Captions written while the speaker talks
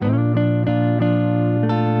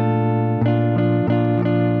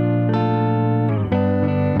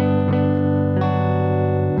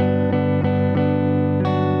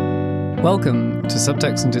Welcome to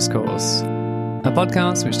Subtext and Discourse, a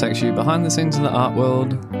podcast which takes you behind the scenes of the art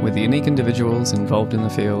world with the unique individuals involved in the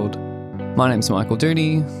field. My name's Michael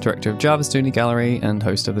Dooney, director of Jarvis Dooney Gallery and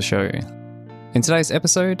host of the show. In today's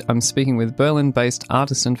episode, I'm speaking with Berlin-based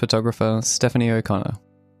artist and photographer Stephanie O'Connor.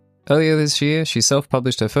 Earlier this year, she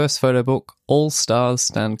self-published her first photo book, All Stars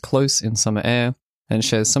Stand Close in Summer Air, and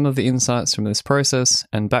shares some of the insights from this process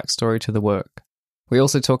and backstory to the work. We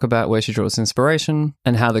also talk about where she draws inspiration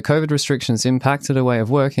and how the COVID restrictions impacted her way of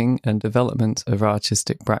working and development of her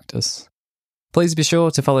artistic practice. Please be sure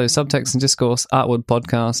to follow Subtext and Discourse Artwood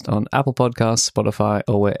Podcast on Apple Podcasts, Spotify,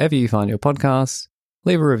 or wherever you find your podcasts.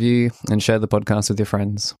 Leave a review and share the podcast with your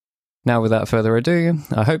friends. Now, without further ado,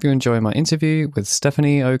 I hope you enjoy my interview with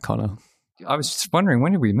Stephanie O'Connor. I was just wondering,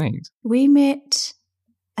 when did we meet? We met,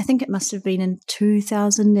 I think it must have been in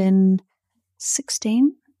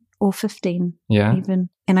 2016 or 15 even.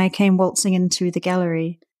 And I came waltzing into the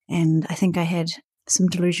gallery and I think I had some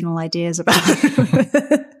delusional ideas about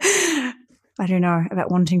I don't know,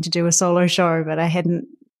 about wanting to do a solo show, but I hadn't,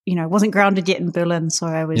 wasn't grounded yet in Berlin. So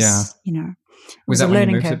I was, Was that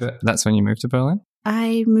when you moved to That's when you moved to Berlin?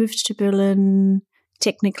 I moved to Berlin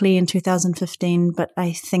technically in 2015, but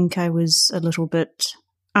I think I was a little bit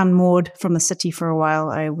unmoored from the city for a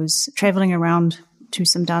while. I was traveling around to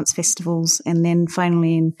some dance festivals, and then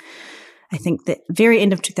finally in, I think, the very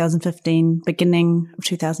end of 2015, beginning of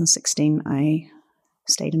 2016, I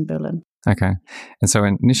stayed in Berlin. Okay. And so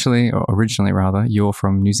originally rather, you're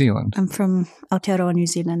from New Zealand? I'm from Aotearoa, New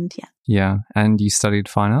Zealand, yeah. Yeah. And you studied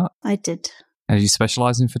fine art? I did. And did you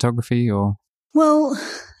specialise in photography or? Well,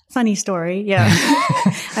 funny story, yeah.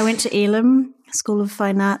 I went to Elam School of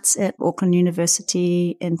Fine Arts at Auckland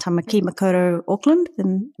University in Tamaki Makaurau, Auckland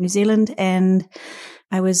in New Zealand, and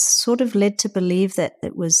I was sort of led to believe that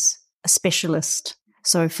it was a specialist.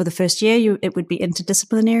 So for the first year, it would be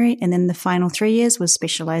interdisciplinary, and then the final 3 years was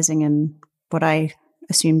specialising in what I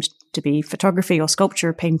assumed to be photography or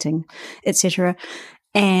sculpture, painting, etc.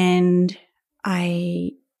 And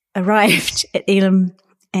I arrived at Elam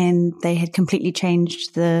and they had completely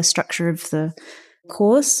changed the structure of the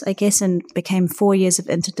course, I guess, and became 4 years of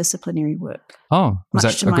interdisciplinary work. Oh, was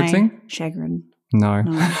that a good thing? Chagrin. No.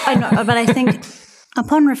 I know, but I think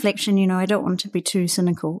upon reflection, I don't want to be too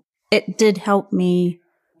cynical. It did help me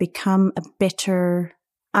become a better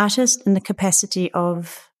artist in the capacity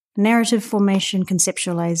of narrative formation,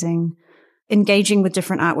 conceptualizing, engaging with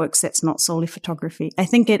different artworks that's not solely photography. I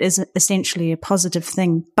think it is essentially a positive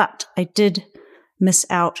thing, but I did miss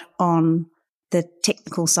out on the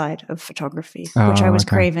technical side of photography, which I was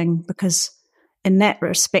craving, because in that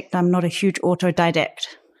respect, I'm not a huge autodidact,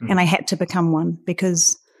 and I had to become one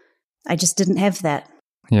because I just didn't have that.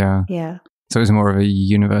 Yeah. Yeah. So it was more of a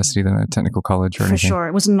university than a technical college or anything? For sure.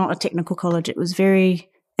 It was not a technical college. It was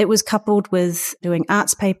coupled with doing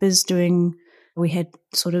arts papers, we had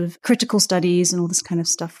sort of critical studies and all this kind of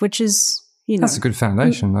stuff, which is, That's a good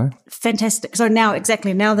foundation, though. Fantastic. So now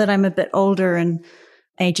that I'm a bit older and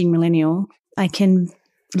aging millennial, I can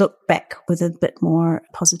look back with a bit more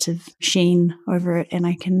positive sheen over it, and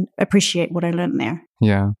I can appreciate what I learned there.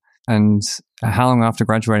 Yeah. And how long after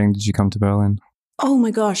graduating did you come to Berlin? Oh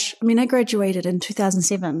my gosh. I mean, I graduated in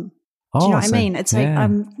 2007. Oh, do you know what I mean? It's like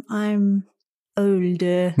I'm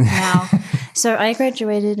older now. So I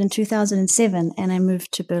graduated in 2007 and I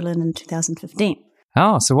moved to Berlin in 2015.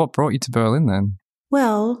 Oh, so what brought you to Berlin then?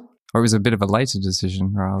 Well, or it was a bit of a later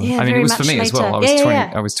decision, rather. Yeah, I mean, it was for me later. as well. I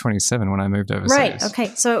was 27 when I moved overseas. Right, okay.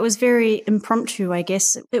 So it was very impromptu, I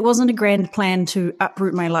guess. It wasn't a grand plan to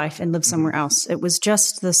uproot my life and live somewhere else. It was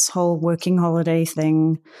just this whole working holiday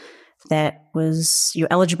thing that you're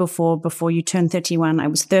eligible for before you turn 31. I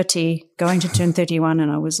was 30, going to turn 31, and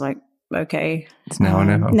I was like, okay. It's now or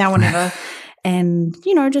never. Now or never. And,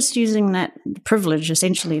 just using that privilege,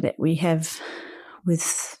 essentially, that we have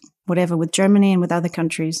with Germany and with other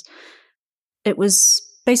countries. It was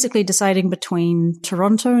basically deciding between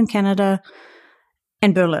Toronto in Canada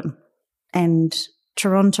and Berlin. And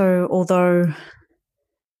Toronto, although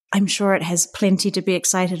I'm sure it has plenty to be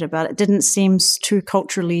excited about, it didn't seem too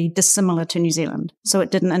culturally dissimilar to New Zealand. So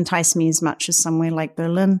it didn't entice me as much as somewhere like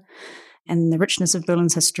Berlin and the richness of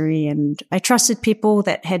Berlin's history. And I trusted people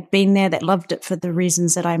that had been there, that loved it for the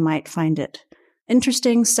reasons that I might find it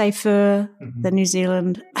interesting, safer than New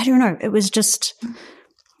Zealand. I don't know. It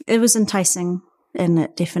was enticing, and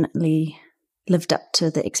it definitely lived up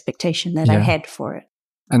to the expectation that I had for it.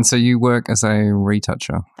 And so you work as a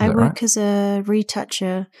retoucher, I work as a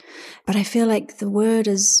retoucher, but I feel like the word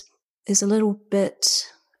is a little bit,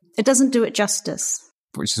 it doesn't do it justice.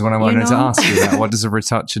 which is what I wanted to ask you about. What does a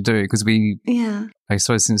retoucher do? Because I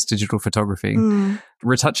suppose since digital photography,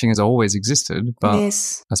 retouching has always existed, but I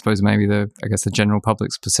suppose maybe the general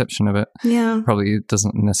public's perception of it probably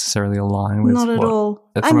doesn't necessarily align with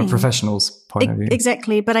from a professional's point of view.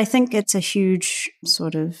 Exactly, but I think it's a huge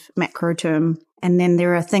sort of macro term. And then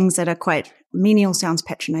there are things that are quite menial, sounds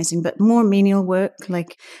patronizing, but more menial work,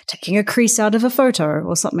 like taking a crease out of a photo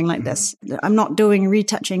or something like this. I'm not doing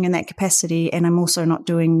retouching in that capacity, and I'm also not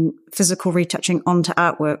doing physical retouching onto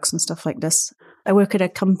artworks and stuff like this. I work at a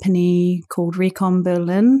company called Recon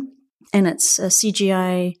Berlin, and it's a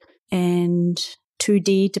CGI and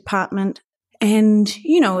 2D department. And,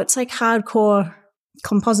 it's like hardcore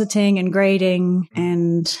compositing and grading,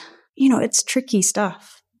 and, it's tricky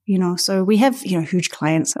stuff. So we have, huge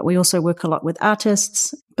clients. We also work a lot with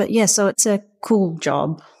artists. But so it's a cool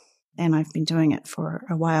job. And I've been doing it for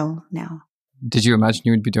a while now. Did you imagine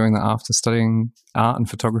you would be doing that after studying art and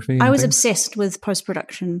photography? I was obsessed with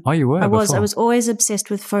post-production. Oh, you were? I was always obsessed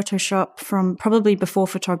with Photoshop from probably before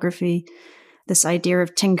photography. This idea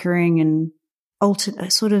of tinkering and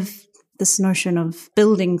sort of this notion of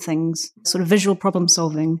building things, sort of visual problem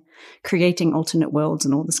solving, creating alternate worlds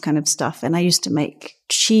and all this kind of stuff. And I used to make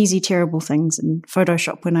cheesy, terrible things in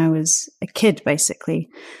Photoshop when I was a kid, basically.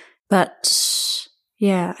 But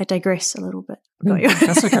I digress a little bit.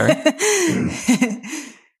 That's okay.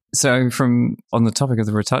 So on the topic of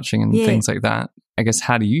the retouching and things like that, I guess,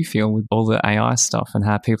 how do you feel with all the AI stuff and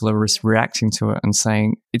how people are reacting to it and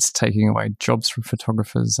saying it's taking away jobs from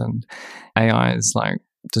photographers and AI is like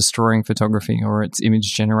destroying photography or its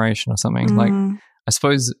image generation or something? Like, I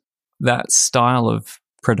suppose that style of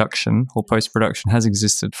production or post-production has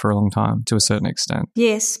existed for a long time to a certain extent.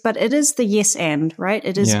 Yes, but it is the yes and, right?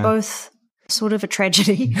 It is both sort of a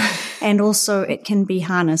tragedy and also it can be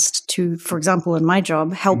harnessed to, for example, in my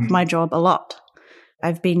job, help my job a lot.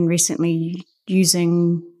 I've been recently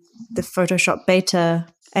using the Photoshop beta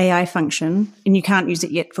AI function, and you can't use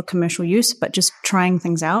it yet for commercial use, but just trying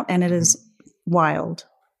things out, and it is wild.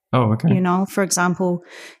 Oh, okay. For example,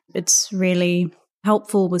 it's really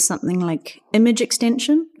helpful with something like image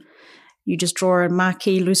extension. You just draw a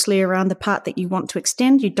marquee loosely around the part that you want to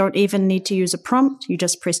extend. You don't even need to use a prompt. You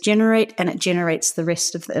just press generate and it generates the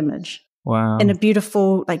rest of the image. Wow. In a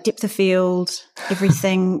beautiful, like, depth of field,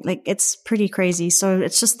 everything. Like, it's pretty crazy. So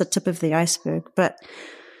it's just the tip of the iceberg. But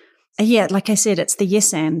like I said, it's the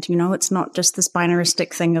yes and, it's not just this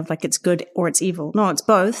binaristic thing of like it's good or it's evil. No, it's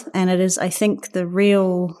both. And it is, I think, the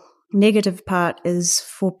real negative part is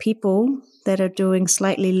for people that are doing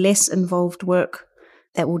slightly less involved work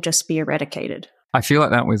that will just be eradicated. I feel like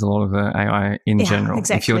that with a lot of the AI in general.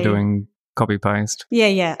 Exactly. If you're doing copy paste.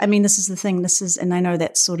 Yeah. I mean, this is the thing. And I know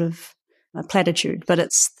that's sort of a platitude, but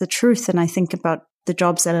it's the truth. And I think about the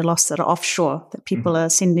jobs that are lost that are offshore, that people are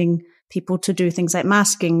sending people to do things like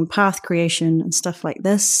masking, path creation and stuff like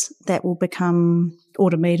this that will become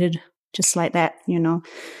automated just like that,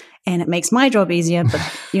 And it makes my job easier, but,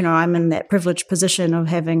 I'm in that privileged position of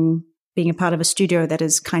being a part of a studio that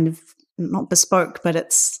is kind of not bespoke, but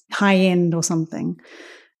it's high end or something.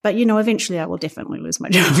 But, eventually I will definitely lose my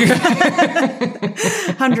job.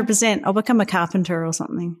 100%. I'll become a carpenter or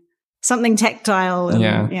something tactile. And,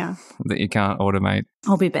 that you can't automate.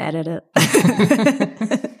 I'll be bad at it.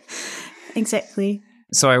 Exactly.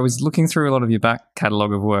 So I was looking through a lot of your back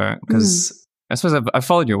catalogue of work because I suppose I've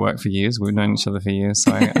followed your work for years. We've known each other for years,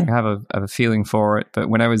 so I have a feeling for it. But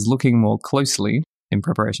when I was looking more closely in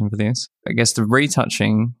preparation for this, I guess the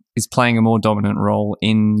retouching is playing a more dominant role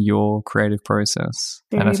in your creative process.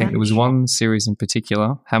 Very and I think much. there was one series in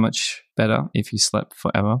particular, How Much Better If You Slept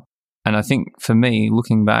Forever. And I think for me,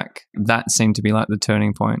 looking back, that seemed to be like the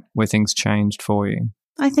turning point where things changed for you.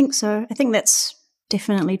 I think so. I think that's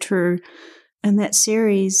definitely true. And that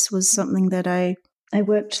series was something that I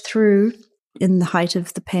worked through in the height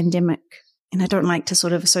of the pandemic. And I don't like to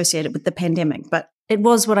sort of associate it with the pandemic, but it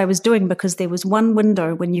was what I was doing because there was one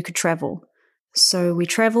window when you could travel. So we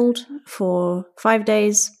traveled for 5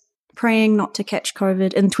 days, praying not to catch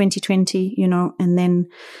COVID in 2020, and then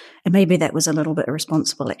and maybe that was a little bit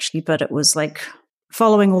irresponsible actually, but it was like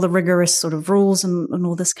following all the rigorous sort of rules and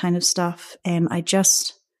all this kind of stuff. And I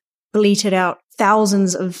just bleated out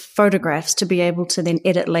thousands of photographs to be able to then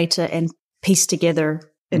edit later and piece together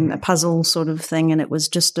in a puzzle sort of thing. And it was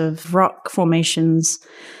just of rock formations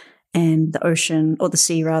and the ocean, or the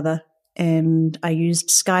sea rather. And I used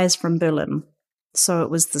skies from Berlin. So it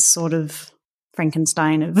was this sort of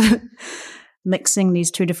Frankenstein of mixing these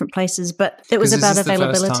two different places. But it was about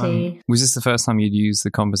availability. Was this the first time you'd used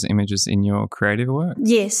the composite images in your creative work?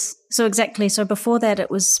 Yes. So exactly. So before that, it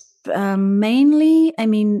was mainly,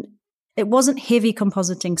 it wasn't heavy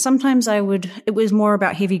compositing. Sometimes it was more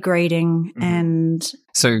about heavy grading and...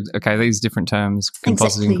 So, okay, these different terms, compositing,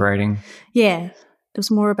 Exactly. grading. Yeah. It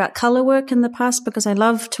was more about color work in the past because I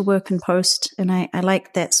love to work in post and I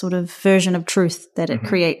like that sort of version of truth that it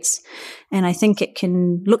creates. And I think it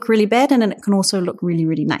can look really bad and it can also look really,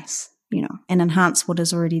 really nice, and enhance what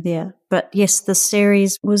is already there. But yes, this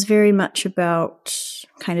series was very much about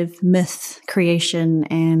kind of myth creation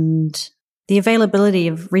and the availability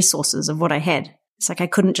of resources of what I had. It's like I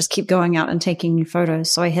couldn't just keep going out and taking new photos.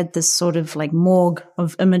 So I had this sort of like morgue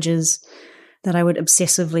of images that I would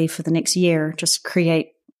obsessively for the next year just create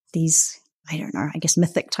these, I don't know, I guess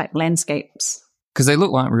mythic type landscapes. Because they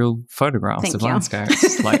look like real photographs Thank of you.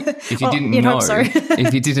 landscapes. Like if you didn't you'd know, hope so.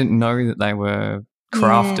 if you didn't know that they were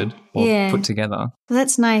crafted or put together. Well,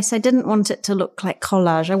 that's nice. I didn't want it to look like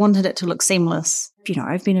collage. I wanted it to look seamless.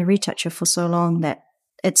 I've been a retoucher for so long that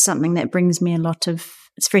it's something that brings me a lot of,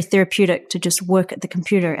 it's very therapeutic to just work at the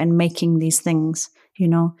computer and making these things,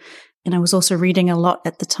 And I was also reading a lot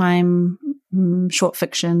at the time, short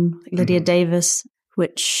fiction, like Lydia Davis,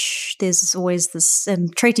 which there's always this,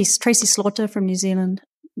 and Tracy Slaughter from New Zealand,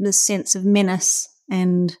 this sense of menace,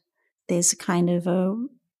 and there's a kind of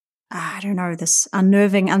this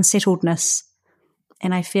unnerving unsettledness.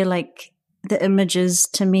 And I feel like the images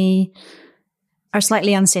to me are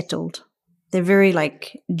slightly unsettled. They're very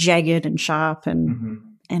like jagged and sharp,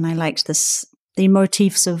 and I liked the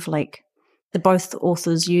motifs of like both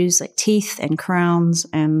authors use like teeth and crowns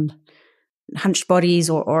and hunched bodies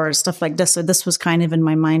or stuff like this. So this was kind of in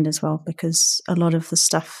my mind as well, because a lot of the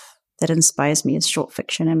stuff that inspires me is short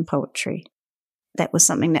fiction and poetry. That was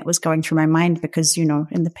something that was going through my mind because, in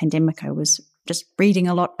the pandemic, I was just reading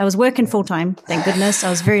a lot. I was working full time, thank goodness. I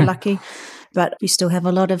was very lucky, but you still have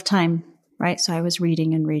a lot of time, right? So I was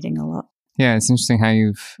reading a lot. Yeah, it's interesting how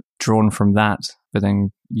you've drawn from that, but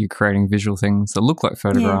then you're creating visual things that look like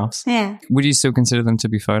photographs. Yeah. Would you still consider them to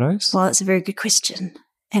be photos? Well, it's a very good question.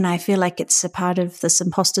 And I feel like it's a part of this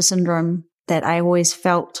imposter syndrome that I always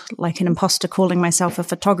felt like an imposter calling myself a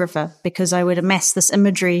photographer, because I would amass this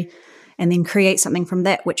imagery and then create something from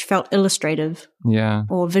that which felt illustrative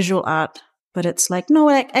or visual art. But it's like, no,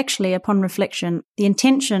 actually, upon reflection, the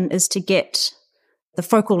intention is to get the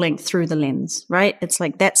focal length through the lens, right? It's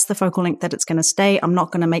like that's the focal length that it's going to stay. I'm not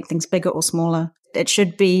going to make things bigger or smaller. It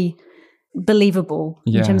should be believable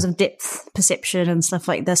in terms of depth perception and stuff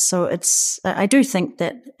like this. So I do think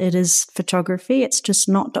that it is photography. It's just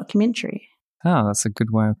not documentary. Oh, that's a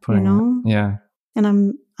good way of putting it. Yeah.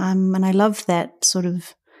 And and I love that sort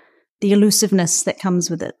of the elusiveness that comes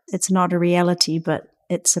with it. It's not a reality, but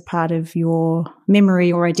it's a part of your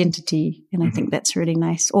memory or identity. And I think that's really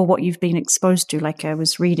nice. Or what you've been exposed to. Like I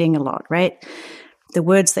was reading a lot, right? The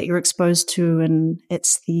words that you're exposed to, and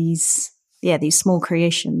it's these small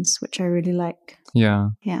creations, which I really like. Yeah.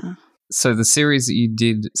 Yeah. So the series that you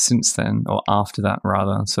did since then, or after that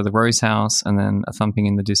rather, so the Rose House and then A Thumping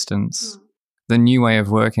in the Distance, the new way of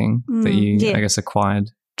working that you, I guess, acquired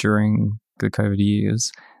during the COVID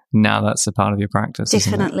years, now that's a part of your practice,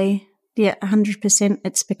 Definitely. Isn't it? Yeah, 100%.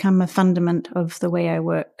 It's become a fundament of the way I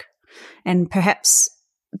work. And perhaps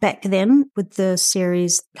back then with the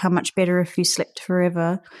series, How Much Better If You Slept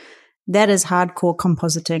Forever, that is hardcore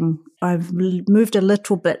compositing. I've moved a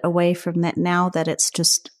little bit away from that now, that it's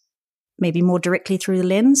just maybe more directly through the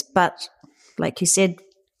lens. But like you said,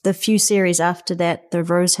 the few series after that, the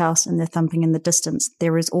Rose House and the Thumping in the Distance,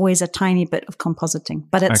 there is always a tiny bit of compositing.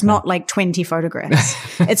 But it's not like 20 photographs.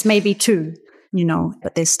 It's maybe 2.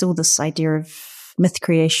 But there's still this idea of myth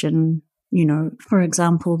creation. For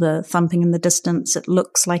example, the Thumping in the Distance, it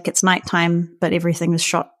looks like it's nighttime, but everything is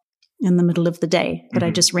shot in the middle of the day. But I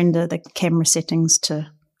just render the camera settings to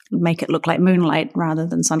make it look like moonlight rather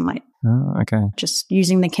than sunlight. Oh, okay. Just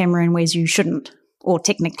using the camera in ways you shouldn't, or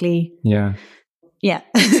technically. Yeah. Yeah.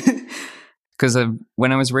 Because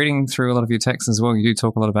when I was reading through a lot of your texts as well, you do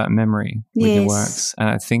talk a lot about memory with your works. And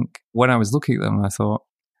I think when I was looking at them, I thought,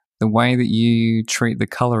 the way that you treat the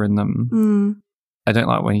color in them, I don't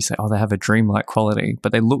like when you say, they have a dreamlike quality,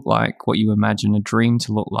 but they look like what you imagine a dream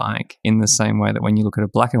to look like, in the same way that when you look at a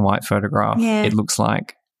black and white photograph, it looks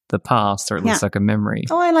like the past, or it looks like a memory.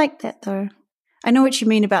 Oh, I like that though. I know what you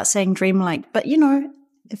mean about saying dreamlike, but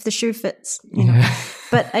if the shoe fits, know.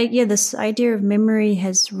 But this idea of memory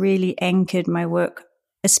has really anchored my work,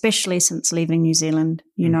 especially since leaving New Zealand.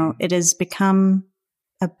 It has become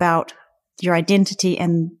about your identity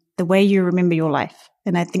and the way you remember your life.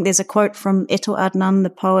 And I think there's a quote from Eto Adnan,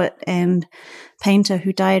 the poet and painter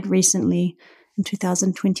who died recently in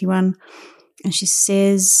 2021. And she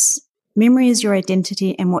says, memory is your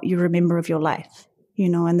identity and what you remember of your life.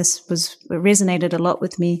 And this resonated a lot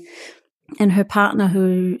with me. and her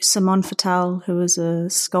partner, Simone Fatale, who is a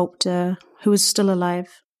sculptor who is still alive.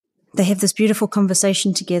 They have this beautiful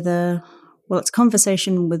conversation together. Well, it's a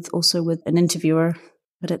conversation with an interviewer,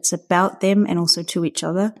 but it's about them and also to each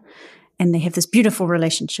other. And they have this beautiful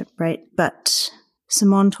relationship, right? But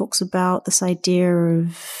Simone talks about this idea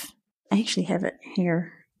of, I actually have it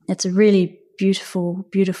here. It's a really beautiful,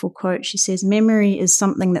 beautiful quote. She says, memory is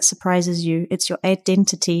something that surprises you. It's your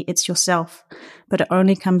identity. It's yourself. But it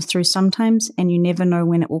only comes through sometimes, and you never know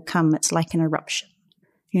when it will come. It's like an eruption,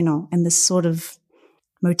 and this sort of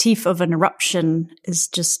motif of an eruption is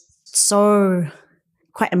just so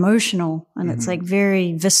quite emotional, and it's like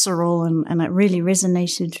very visceral, and it really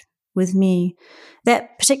resonated with me.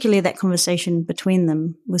 Particularly that conversation between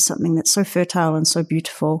them was something that's so fertile and so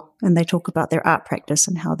beautiful. And they talk about their art practice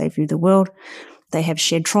and how they view the world. They have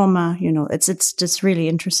shared trauma, it's just really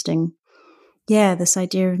interesting. Yeah, this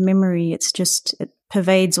idea of memory, it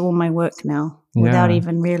pervades all my work now without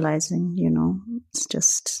even realizing, it's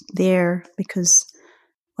just there because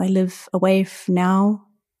I live away now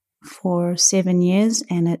for 7 years,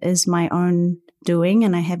 and it is my own doing,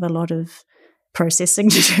 and I have a lot of processing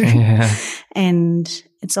to do. Yeah. And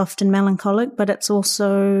it's often melancholic, but it's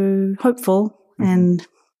also hopeful, and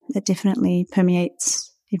it definitely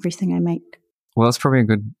permeates everything I make. Well, it's probably a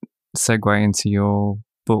good segue into your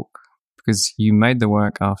book, because you made the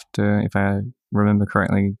work after, if I remember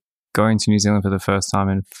correctly, going to New Zealand for the first time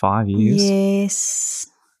in 5 years. Yes.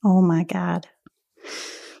 Oh my God.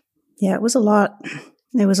 Yeah, it was a lot.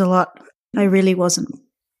 I really wasn't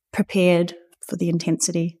prepared for the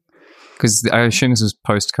intensity. Because I assume this was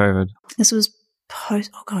post-COVID. This was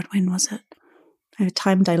when was it?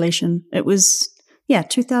 Time dilation. It was,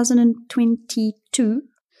 2022.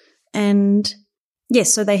 And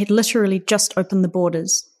yes, so they had literally just opened the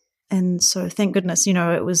borders. And so thank goodness,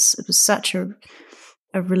 it was such a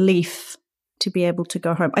relief to be able to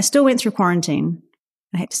go home. I still went through quarantine.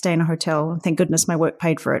 I had to stay in a hotel. And thank goodness my work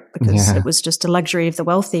paid for it, because it was just a luxury of the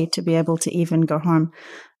wealthy to be able to even go home.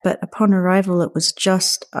 But upon arrival, I was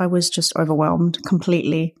just overwhelmed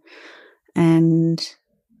completely. And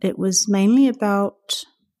it was mainly about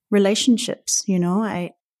relationships,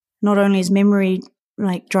 not only is memory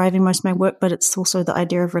like driving most of my work, but it's also the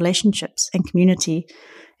idea of relationships and community,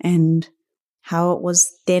 and how it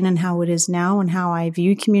was then and how it is now, and how I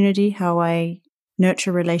view community, how I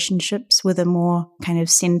nurture relationships with a more kind of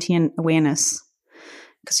sentient awareness.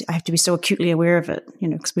 Because I have to be so acutely aware of it,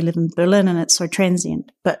 because we live in Berlin and it's so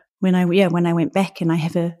transient. But when I went back, and I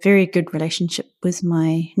have a very good relationship with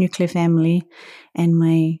my nuclear family and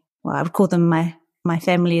I would call them my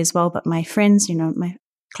family as well, but my friends, my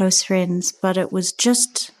close friends. But it was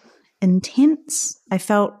just intense. I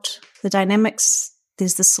felt the dynamics,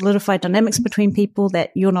 there's this solidified dynamics between people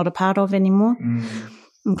that you're not a part of anymore,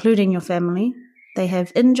 including your family. They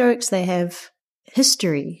have in-jokes, they have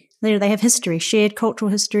history. They have history, shared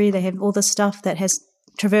cultural history. They have all this stuff that has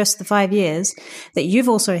traversed the 5 years that you've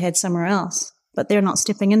also had somewhere else, but they're not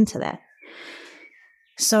stepping into that.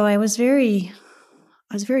 So I was very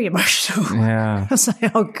emotional. Yeah. I was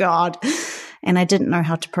like, oh God. And I didn't know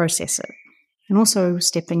how to process it. And also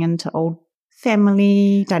stepping into old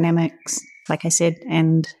family dynamics, like I said,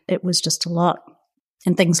 and it was just a lot.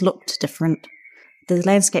 And things looked different. The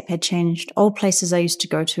landscape had changed. Old places I used to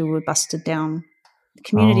go to were busted down.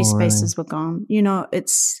 Community spaces were gone.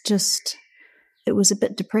 It's just, it was a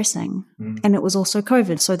bit depressing. And it was also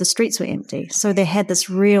COVID, so the streets were empty. So they had this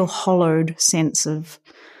real hollowed sense of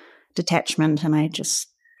detachment, and I just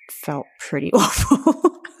felt pretty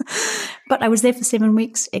awful. But I was there for 7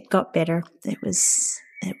 weeks. It got better. It was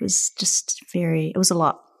a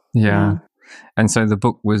lot. Yeah. And so the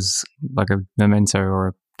book was like a memento or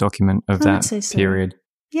a document of that period.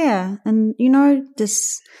 Yeah. And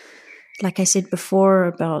this, like I said before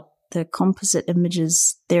about the composite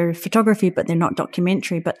images, they're photography, but they're not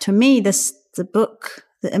documentary. But to me, the book,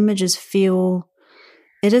 the images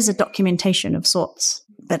it is a documentation of sorts,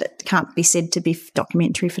 but it can't be said to be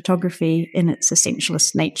documentary photography in its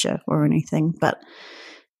essentialist nature or anything. But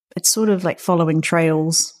it's sort of like following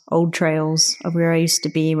old trails of where I used to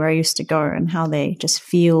be, where I used to go, and how they just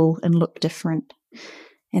feel and look different.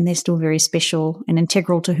 And they're still very special and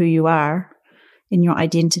integral to who you are in your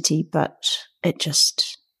identity, but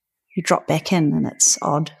you drop back in, and it's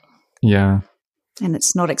odd. Yeah. And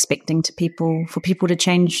it's not expecting for people to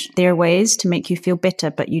change their ways to make you feel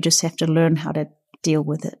better, but you just have to learn how to deal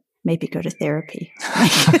with it. Maybe go to therapy.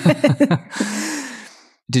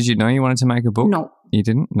 Did you know you wanted to make a book? No. You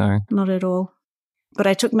didn't? No. Not at all. But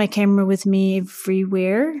I took my camera with me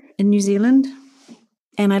everywhere in New Zealand.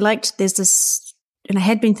 And I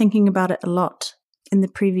had been thinking about it a lot. in the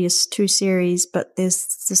previous 2 series, but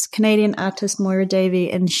there's this Canadian artist, Moira Davey,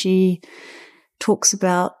 and she talks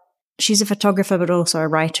about, she's a photographer, but also a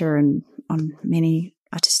writer and on many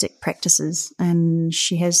artistic practices. And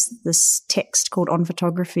she has this text called On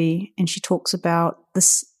Photography, and she talks about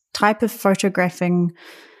this type of photographing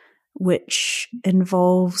which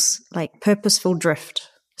involves like purposeful drift.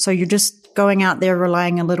 So you're just going out there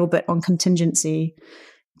relying a little bit on contingency,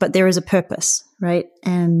 but there is a purpose, right?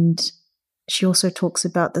 And she also talks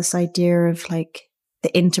about this idea of like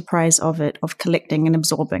the enterprise of it, of collecting and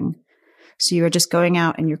absorbing. So you're just going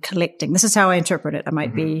out and you're collecting. This is how I interpret it. I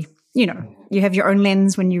might be, you know, you have your own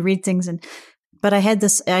lens when you read things. But I had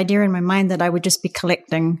this idea in my mind that I would just be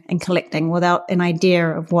collecting and collecting without an idea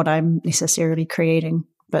of what I'm necessarily creating.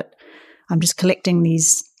 But I'm just collecting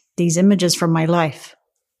these images from my life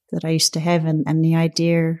that I used to have. And the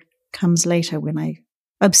idea comes later when I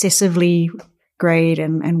obsessively grade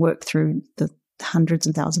and work through the hundreds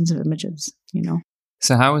and thousands of images, you know.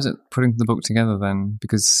 So how was it putting the book together then?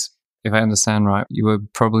 Because if I understand right, you were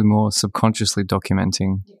probably more subconsciously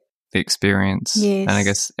documenting the experience. Yes. And I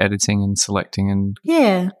guess editing and selecting and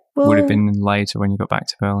well, would have been later when you got back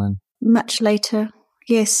to Berlin. Much later.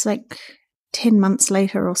 Yes, like 10 months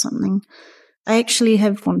later or something. I actually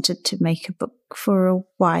have wanted to make a book for a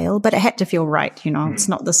while, but it had to feel right, you know. It's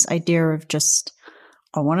not this idea of just,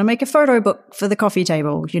 I want to make a photo book for the coffee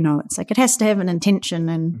table, you know. It's like it has to have an intention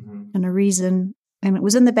and a reason. And it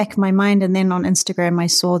was in the back of my mind. And then on Instagram, I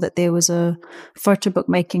saw that there was a photo book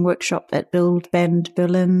making workshop at Build Band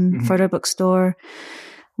Berlin photo book store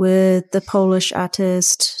with the Polish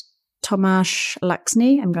artist Tomasz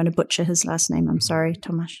Laksny. I'm going to butcher his last name. I'm sorry,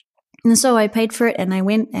 Tomasz. And so I paid for it and I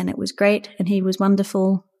went and it was great and he was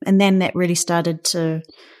wonderful. And then that really started to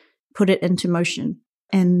put it into motion.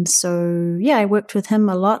 And so, yeah, I worked with him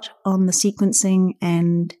a lot on the sequencing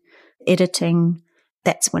and editing.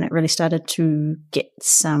 That's when it really started to get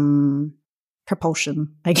some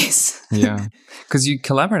propulsion, I guess. Yeah, because you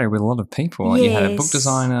collaborated with a lot of people. Like you had a book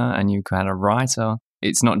designer and you had a writer.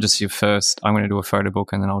 It's not just your first, I'm going to do a photo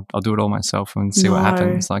book and then I'll do it all myself and see what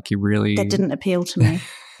happens. Like you really... That didn't appeal to me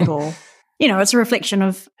at all. You know, it's a reflection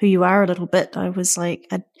of who you are a little bit. I was like,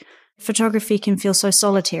 photography can feel so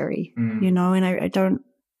solitary, you know, and I don't...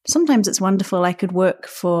 Sometimes it's wonderful. I could work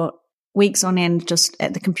for weeks on end just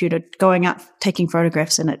at the computer, going out, taking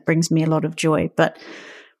photographs, and it brings me a lot of joy. But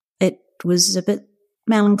it was a bit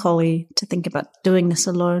melancholy to think about doing this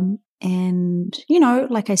alone. And, you know,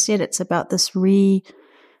 like I said, it's about this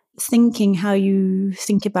rethinking how you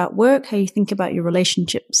think about work, how you think about your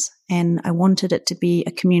relationships. And I wanted it to be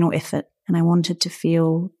a communal effort and I wanted to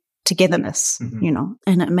feel togetherness, you know,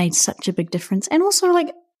 and it made such a big difference. And also,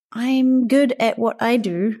 like, I'm good at what I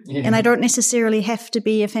do and I don't necessarily have to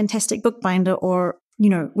be a fantastic bookbinder or, you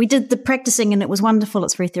know, we did the practicing and it was wonderful.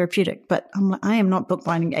 It's very therapeutic, but I am not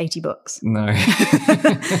bookbinding 80 books. No.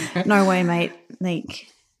 No way, mate. Like,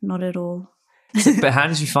 not at all. But how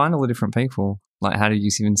did you find all the different people? Like, how did you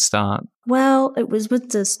even start? Well, it was with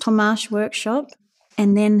this Tomasz workshop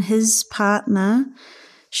and then his partner,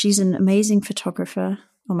 she's an amazing photographer.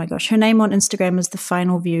 Oh my gosh. Her name on Instagram is The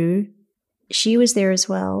Final View. She was there as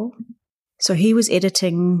well. So he was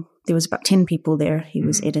editing. There was about 10 people there. He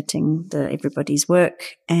was editing everybody's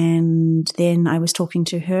work. And then I was talking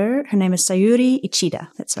to her. Her name is Sayuri Ichida.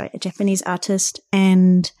 That's right, a Japanese artist.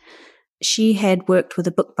 And she had worked with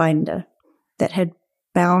a bookbinder that had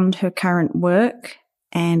bound her current work.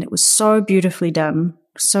 And it was so beautifully done,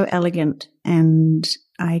 so elegant. And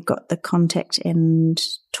I got the contact and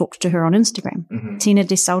talked to her on Instagram. Tina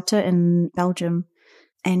de Sauter in Belgium.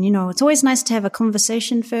 And, you know, it's always nice to have a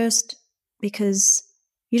conversation first because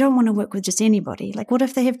you don't want to work with just anybody. Like, what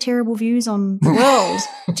if they have terrible views on the world?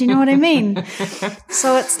 Do you know what I mean?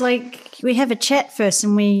 So it's like we have a chat first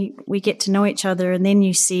and we get to know each other and then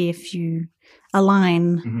you see if you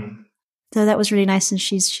align. So that was really nice and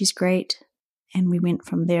she's great. And we went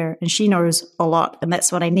from there. And she knows a lot and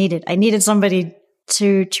that's what I needed. I needed somebody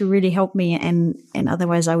to really help me and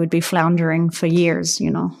otherwise I would be floundering for years,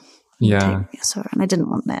 you know. Yeah. And I didn't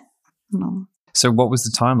want that. No. So what was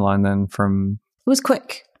the timeline then from? It was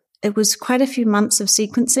quick. It was quite a few months of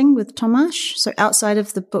sequencing with Tomasz. So outside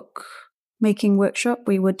of the book making workshop,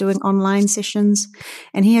 we were doing online sessions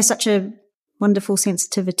and he has such a wonderful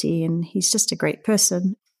sensitivity and he's just a great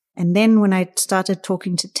person. And then when I started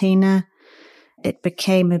talking to Tina, it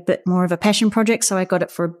became a bit more of a passion project. So I got it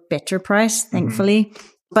for a better price, thankfully.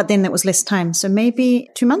 But then that was less time. So maybe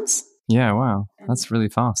 2 months. Yeah, wow. That's really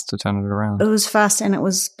fast to turn it around. It was fast and it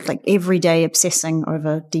was like every day obsessing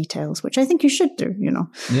over details, which I think you should do, you know.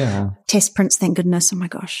 Yeah. Test prints, thank goodness. Oh my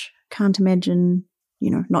gosh. Can't imagine,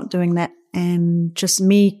 you know, not doing that. and just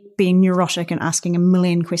me being neurotic and asking a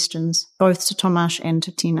million questions, both to Tomasz and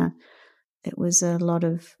to Tina. It was a lot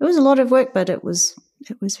of work, but it was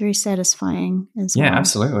very satisfying as well. Yeah,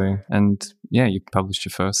 absolutely. And yeah, you published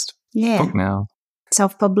your first book now.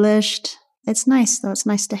 Self-published. It's nice, though. It's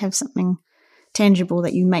nice to have something tangible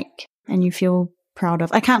that you make and you feel proud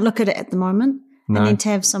of. I can't look at it at the moment. No. I need to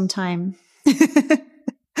have some time,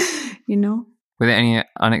 you know? Were there any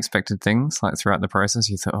unexpected things like throughout the process?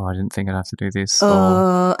 You thought, I didn't think I'd have to do this?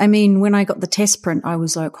 I mean, when I got the test print, I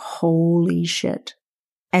was like, holy shit.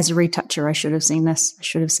 As a retoucher, I should have seen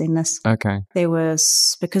this. Okay. There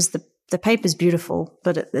was, because the paper's beautiful,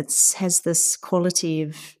 but it has this quality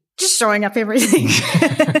of just showing up everything.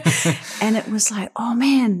 And it was like, oh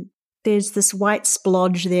man, there's this white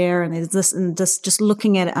splodge there, and there's this, and just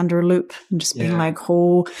looking at it under a loop and just being like,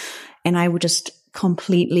 oh, and I would just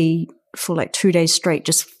completely, for like 2 days straight,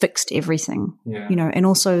 just fixed everything, you know, and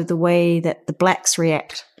also the way that the blacks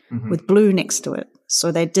react with blue next to it.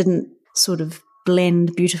 So they didn't sort of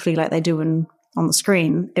blend beautifully like they do on the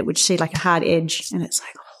screen. It would see like a hard edge, and it's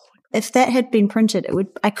like, oh, if that had been printed,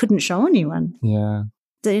 I couldn't show anyone. Yeah.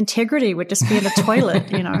 The integrity would just be in the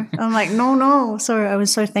toilet, you know. I'm like, no. So I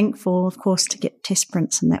was so thankful, of course, to get test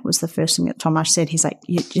prints, and that was the first thing that Tomasz said. He's like,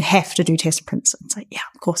 you have to do test prints. It's like, yeah,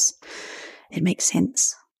 of course. It makes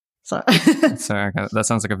sense. So okay, that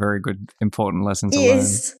sounds like a very good, important lesson to learn.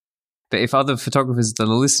 But if other photographers that are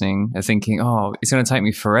listening are thinking, it's going to take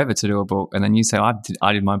me forever to do a book, and then you say,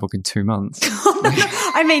 I did my book in 2 months.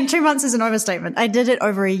 I mean, 2 months is an overstatement. I did it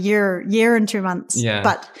over a year and 2 months. Yeah.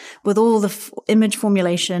 But with all the image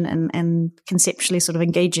formulation and conceptually sort of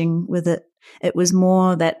engaging with it, it was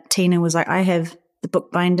more that Tina was like, I have the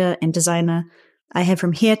bookbinder and designer. I have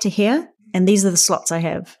from here to here, and these are the slots I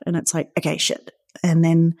have. And it's like, okay, shit. And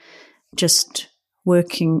then just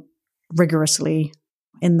working rigorously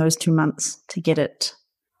in those 2 months to get it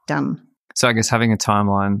done. So I guess having a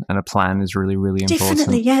timeline and a plan is really, really important.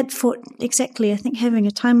 Definitely, yeah. Exactly. I think having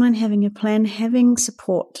a timeline, having a plan, having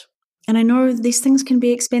support. And I know these things can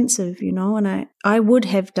be expensive, you know, and I would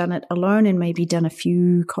have done it alone and maybe done a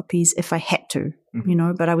few copies if I had to, you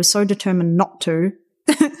know, but I was so determined not to.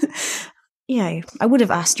 Yeah, I would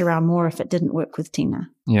have asked around more if it didn't work with Tina.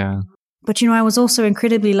 Yeah. But, you know, I was also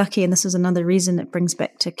incredibly lucky, and this is another reason it brings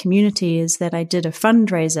back to community, is that I did a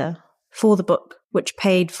fundraiser for the book, which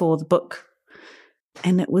paid for the book.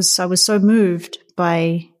 And I was so moved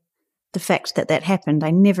by the fact that happened.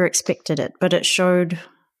 I never expected it, but it showed,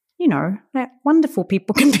 you know, that wonderful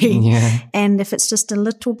people can be. Yeah. And if it's just a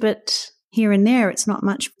little bit here and there, it's not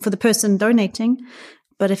much for the person donating.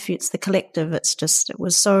 But if it's the collective, it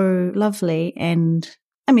was so lovely. And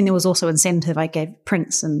I mean, there was also incentive. I gave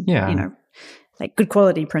prints and, you know, like good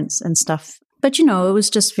quality prints and stuff. But, you know, it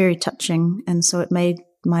was just very touching. And so it made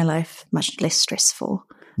my life much less stressful.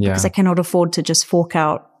 Yeah. Because I cannot afford to just fork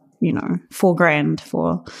out, you know, $4,000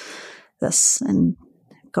 for this and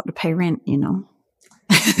got to pay rent, you know.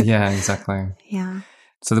 Yeah, exactly. Yeah.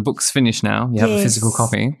 So the book's finished now. You have a physical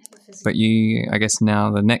copy. But I guess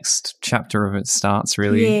now the next chapter of it starts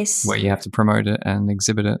really where you have to promote it and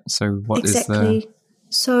exhibit it. So what is the...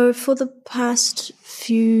 So for the past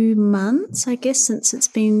few months, I guess, since it's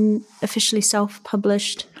been officially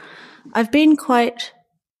self-published, I've been quite,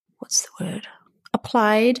 what's the word?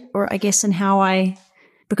 Applied, or I guess in how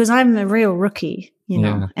because I'm a real rookie, you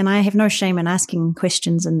know, and I have no shame in asking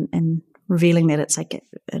questions and revealing that it's like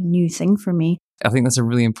a new thing for me. I think that's a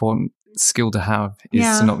really important skill to have,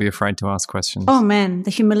 is to not be afraid to ask questions. Oh man,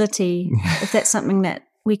 the humility, if that's something that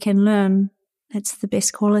we can learn, that's the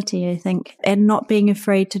best quality, I think. And not being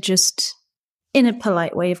afraid to just, in a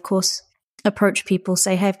polite way, of course, approach people,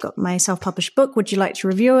 say, hey, I've got my self-published book. Would you like to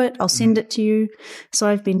review it? I'll send it to you. So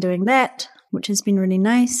I've been doing that, which has been really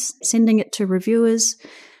nice. Sending it to reviewers,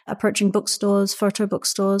 approaching bookstores, photo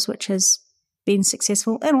bookstores, which has been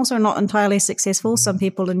successful and also not entirely successful. Some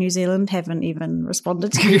people in New Zealand haven't even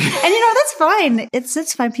responded to me. And, you know, that's fine.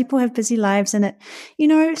 It's fine. People have busy lives, and you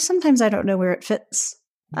know, sometimes I don't know where it fits.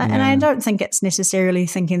 And I don't think it's necessarily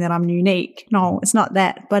thinking that I'm unique. No, it's not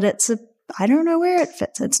that. But I don't know where it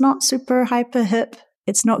fits. It's not super hyper hip.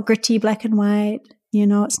 It's not gritty black and white. You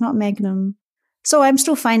know, it's not Magnum. So I'm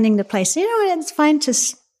still finding the place. You know, it's fine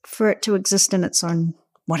for it to exist in its own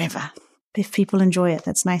whatever. If people enjoy it,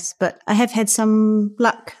 that's nice. But I have had some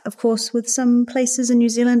luck, of course, with some places in New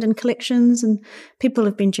Zealand and collections, and people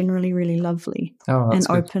have been generally really lovely and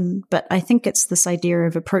open. But I think it's this idea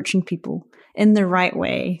of approaching people in the right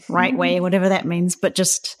way, whatever that means, but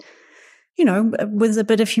just, you know, with a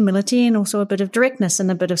bit of humility and also a bit of directness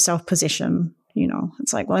and a bit of self-possession. You know,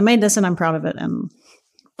 it's like, well, I made this and I'm proud of it and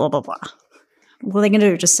blah, blah, blah. what are they going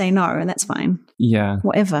to do? Just say no, and that's fine. Yeah.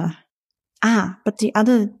 Whatever. But the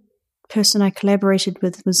other person I collaborated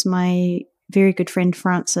with was my very good friend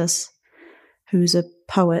Francis, who's a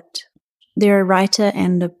poet. They're a writer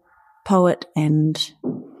and a poet and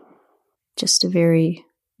just a very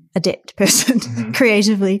adept person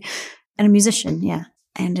creatively, and a musician, yeah.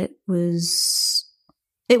 And it was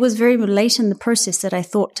very late in the process that I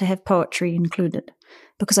thought to have poetry included,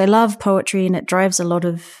 because I love poetry and it drives a lot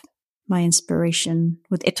of my inspiration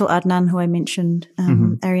with Etel Adnan, who I mentioned,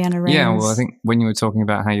 Ariana Reyes. Yeah, well, I think when you were talking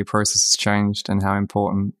about how your process has changed and how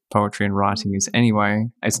important poetry and writing is anyway,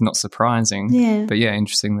 it's not surprising. Yeah. But yeah,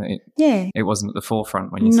 interesting that it wasn't at the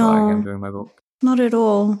forefront when you started doing my book. Not at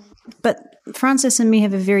all. But Francis and me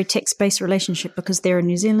have a very text-based relationship because they're in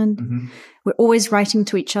New Zealand. Mm-hmm. We're always writing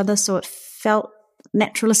to each other, so it felt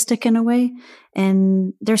naturalistic in a way.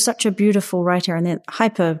 And they're such a beautiful writer and they're a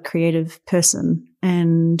hyper-creative person.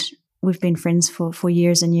 And we've been friends for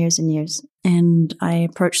years and years and years. And I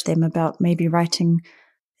approached them about maybe writing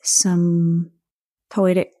some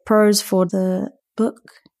poetic prose for the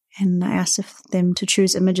book. And I asked them to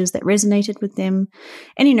choose images that resonated with them.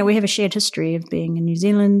 And, we have a shared history of being in New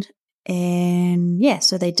Zealand. And yeah,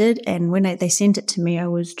 so they did. And when they sent it to me, I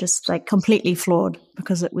was just like completely floored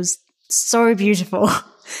because it was so beautiful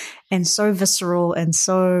and so visceral and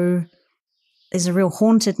so there's a real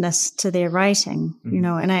hauntedness to their writing,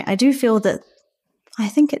 and I do feel that I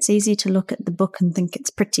think it's easy to look at the book and think it's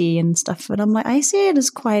pretty and stuff, but I'm like, I see it as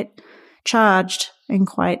quite charged and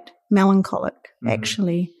quite melancholic,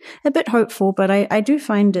 actually. A bit hopeful, but I do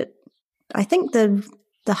find it, I think the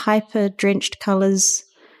hyper-drenched colours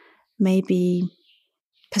maybe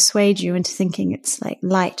persuade you into thinking it's like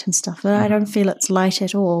light and stuff, but I don't feel it's light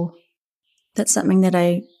at all. That's something that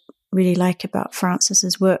I really like about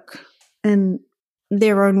Francis's work. And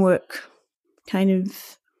their own work kind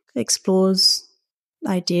of explores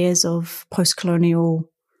ideas of post-colonial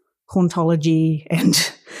hauntology and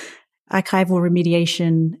archival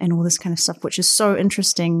remediation and all this kind of stuff, which is so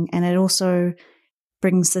interesting. And it also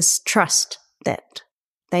brings this trust that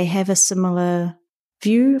they have a similar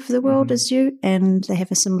view of the world as you, and they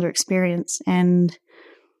have a similar experience. And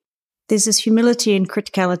there's this humility and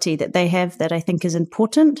criticality that they have that I think is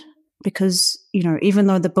important. Because, even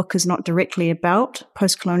though the book is not directly about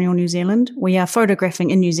post-colonial New Zealand, we are photographing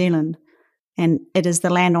in New Zealand and it is the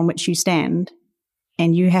land on which you stand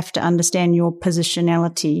and you have to understand your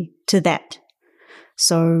positionality to that.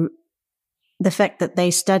 So the fact that they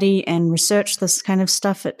study and research this kind of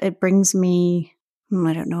stuff, it brings me,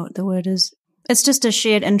 I don't know what the word is. It's just a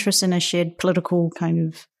shared interest and a shared political kind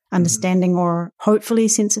of understanding or hopefully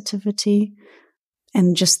sensitivity,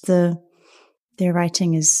 and just their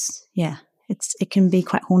writing is, it can be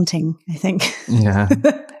quite haunting, I think. Yeah.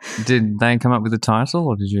 Did they come up with the title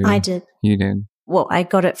or did you? I did. You did? Well, I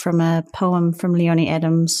got it from a poem from Leonie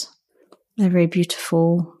Adams, a very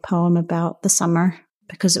beautiful poem about the summer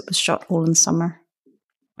because it was shot all in summer.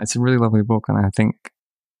 It's a really lovely book, and I think,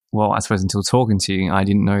 I suppose until talking to you, I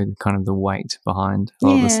didn't know kind of the weight behind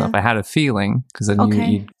all of the stuff. I had a feeling because I knew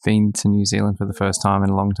you'd been to New Zealand for the first time in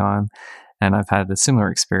a long time. And I've had a similar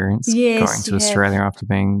experience going to Australia after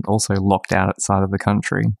being also locked out outside of the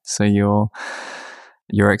country. So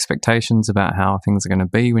your expectations about how things are going to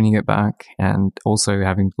be when you get back, and also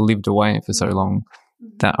having lived away for so long,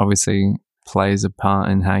 that obviously plays a part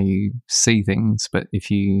in how you see things. But if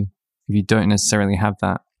you don't necessarily have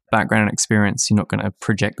that background and experience, you're not going to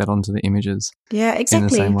project that onto the images. Yeah, exactly. In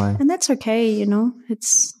the same way. And that's okay,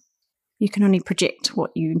 It's you can only project what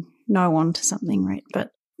you know onto something, right? But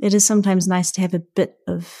it is sometimes nice to have a bit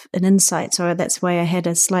of an insight. So that's why I had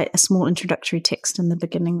a small introductory text in the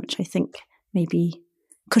beginning, which I think maybe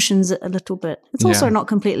cushions it a little bit. It's also not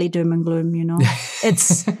completely doom and gloom,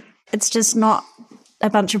 It's just not a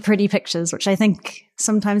bunch of pretty pictures, which I think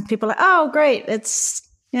sometimes people are like, oh, great.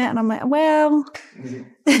 And I'm like, well,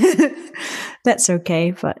 that's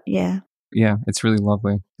okay. But yeah. Yeah, it's really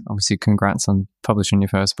lovely. Obviously, congrats on publishing your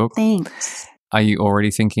first book. Thanks. Are you already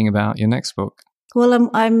thinking about your next book? Well,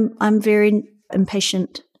 I'm very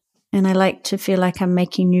impatient, and I like to feel like I'm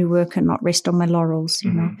making new work and not rest on my laurels,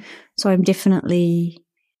 So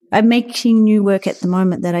I'm making new work at the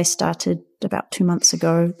moment that I started about 2 months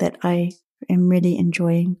ago that I am really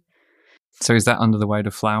enjoying. So is that Under the Weight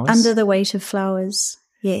of Flowers? Under the Weight of Flowers,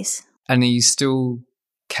 yes. And are you still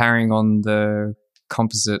carrying on the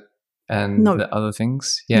composite and the other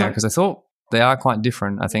things? Yeah, because I thought they are quite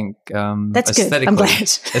different. I think that's good. I'm glad.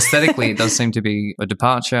 Aesthetically, it does seem to be a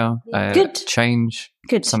departure, a change,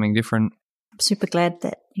 something different. I'm super glad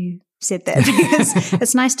that you said that because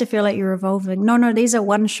it's nice to feel like you're evolving. No, these are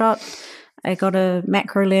one shot. I got a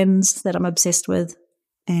macro lens that I'm obsessed with,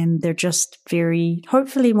 and they're just very,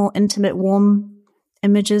 hopefully more intimate, warm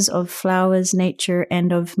images of flowers, nature,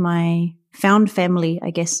 and of my found family,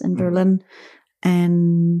 I guess, in Berlin,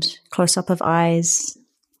 and close-up of eyes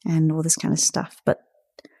and all this kind of stuff. But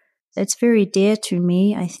it's very dear to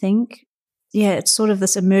me, I think. Yeah, it's sort of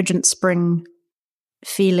this emergent spring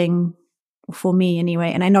feeling for me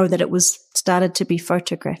anyway. And I know that it was started to be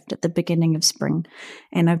photographed at the beginning of spring.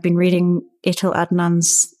 And I've been reading Ethel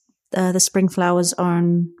Adnan's The Spring Flower's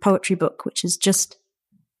Own poetry book, which is just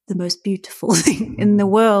the most beautiful thing in the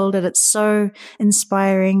world. And it's so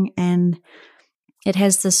inspiring. And it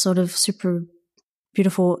has this sort of super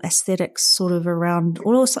beautiful aesthetics sort of around,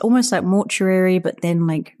 almost like mortuary, but then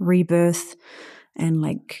like rebirth and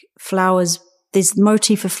like flowers. This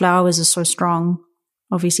motif of flowers is so strong,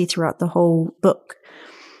 obviously, throughout the whole book.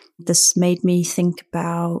 This made me think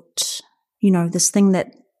about, this thing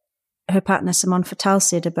that her partner Simone Fattal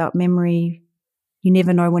said about memory. You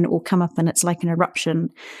never know when it will come up, and it's like an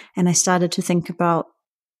eruption. And I started to think about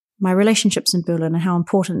my relationships in Berlin and how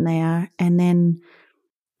important they are. And then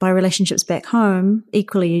my relationships back home,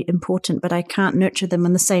 equally important, but I can't nurture them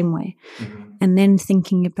in the same way. Mm-hmm. And then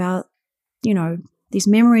thinking about, these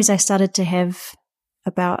memories I started to have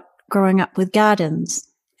about growing up with gardens.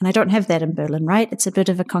 And I don't have that in Berlin, right? It's a bit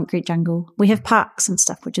of a concrete jungle. We have parks and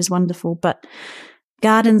stuff, which is wonderful, but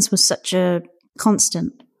gardens was such a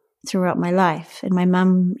constant throughout my life. And my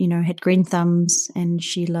mum, had green thumbs, and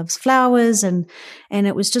she loves flowers. And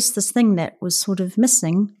it was just this thing that was sort of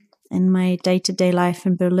missing in my day-to-day life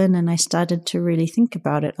in Berlin. And I started to really think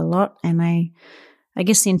about it a lot. And I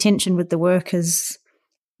guess the intention with the work is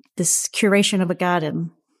this curation of a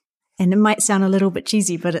garden. And it might sound a little bit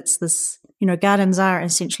cheesy, but it's this, gardens are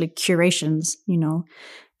essentially curations,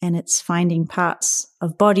 and it's finding parts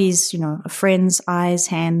of bodies, of friends, eyes,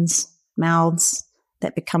 hands, mouths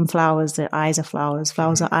that become flowers. Their eyes are flowers,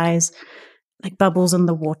 flowers are eyes, like bubbles in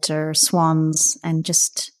the water, swans, and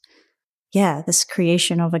just, this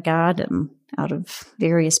creation of a garden out of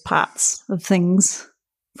various parts of things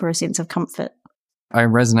for a sense of comfort. I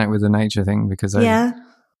resonate with the nature thing because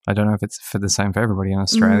I don't know if it's for the same for everybody in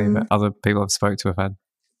Australia, but other people I've spoke to have had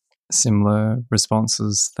similar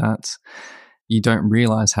responses that you don't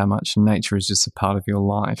realize how much nature is just a part of your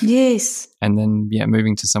life. Yes. And then,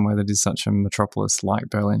 moving to somewhere that is such a metropolis like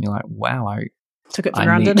Berlin, you're like, wow, I took it for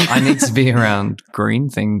granted. I need to be around green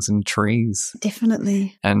things and trees.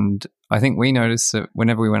 Definitely. And I think we noticed that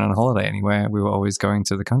whenever we went on holiday anywhere, we were always going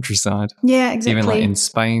to the countryside. Yeah, exactly. Even like in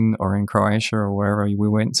Spain or in Croatia or wherever we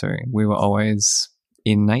went to, we were always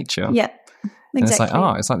in nature. Yeah, exactly. And it's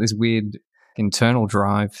like, it's like this weird internal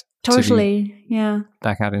drive totally,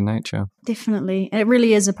 back out in nature. Definitely. And it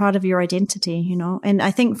really is a part of your identity, And I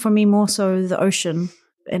think for me more so the ocean,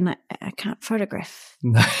 and I can't photograph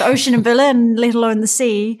the ocean in Berlin, let alone the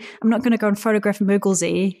sea. I'm not going to go and photograph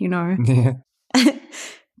Mögelsee, Yeah.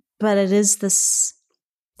 But it is this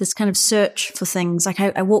kind of search for things. Like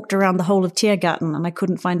I walked around the whole of Tiergarten and I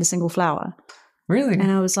couldn't find a single flower. Really?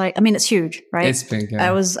 And I was like, it's huge, right? It's big,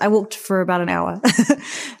 yeah. I walked for about an hour.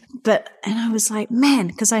 And I was like, man,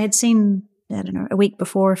 because I had seen, a week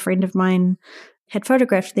before a friend of mine had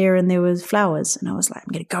photographed there and there was flowers. And I was like,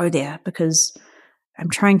 I'm going to go there because I'm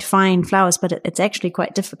trying to find flowers, but it's actually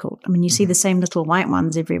quite difficult. You see the same little white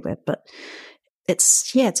ones everywhere, but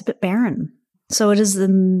it's a bit barren. So it is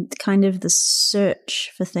kind of the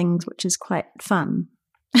search for things, which is quite fun,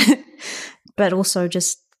 but also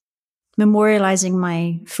just memorializing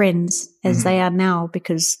my friends as they are now,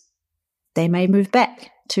 because they may move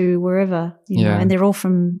back to wherever, and they're all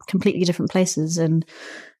from completely different places. And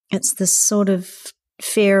it's this sort of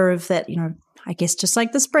fear of that, I guess just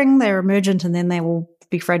like the spring, they're emergent and then they will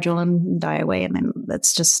be fragile and die away. And then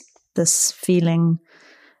it's just this feeling,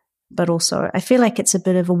 but also I feel like it's a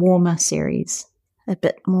bit of a warmer series, a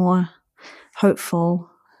bit more hopeful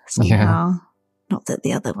somehow. Yeah. Not that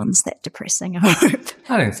the other one's that depressing, I hope.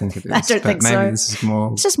 I don't think it is. I don't think maybe so. This is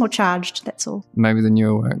more. It's just more charged, that's all. Maybe the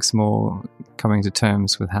newer work's more coming to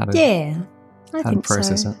terms with how to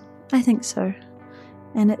process it. I think so.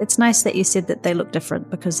 And it's nice that you said that they look different,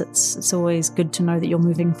 because it's always good to know that you're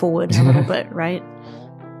moving forward a little bit, right?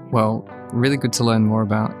 Well, really good to learn more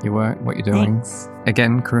about your work, what you're doing. Thanks.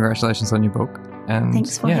 Again, congratulations on your book. And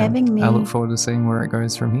thanks for having me. I look forward to seeing where it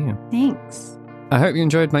goes from here. Thanks. I hope you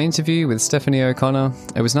enjoyed my interview with Stephanie O'Connor.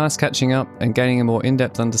 It was nice catching up and gaining a more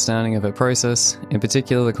in-depth understanding of her process, in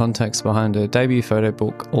particular the context behind her debut photo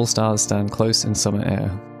book, All Stars Stand Close in Summer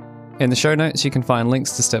Air. In the show notes, you can find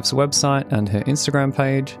links to Steph's website and her Instagram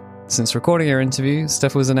page. Since recording our interview,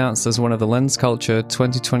 Steph was announced as one of the Lens Culture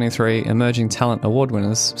 2023 Emerging Talent Award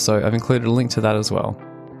winners, so I've included a link to that as well.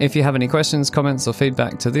 If you have any questions, comments, or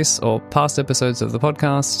feedback to this or past episodes of the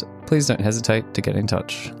podcast, please don't hesitate to get in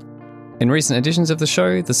touch. In recent editions of the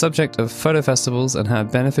show, the subject of photo festivals and how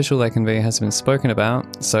beneficial they can be has been spoken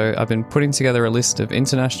about, so I've been putting together a list of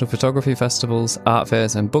international photography festivals, art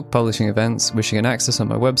fairs, and book publishing events, which you can access on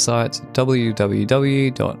my website,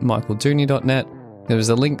 www.michaeldooney.net. There is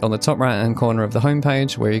a link on the top right-hand corner of the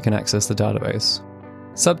homepage where you can access the database.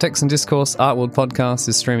 Subtext and Discourse Art World Podcast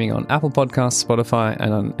is streaming on Apple Podcasts, Spotify,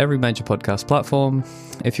 and on every major podcast platform.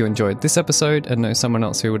 If you enjoyed this episode and know someone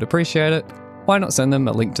else who would appreciate it, why not send them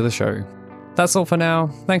a link to the show? That's all for now.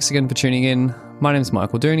 Thanks again for tuning in. My name's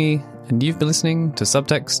Michael Dooney, and you've been listening to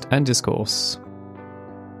Subtext and Discourse.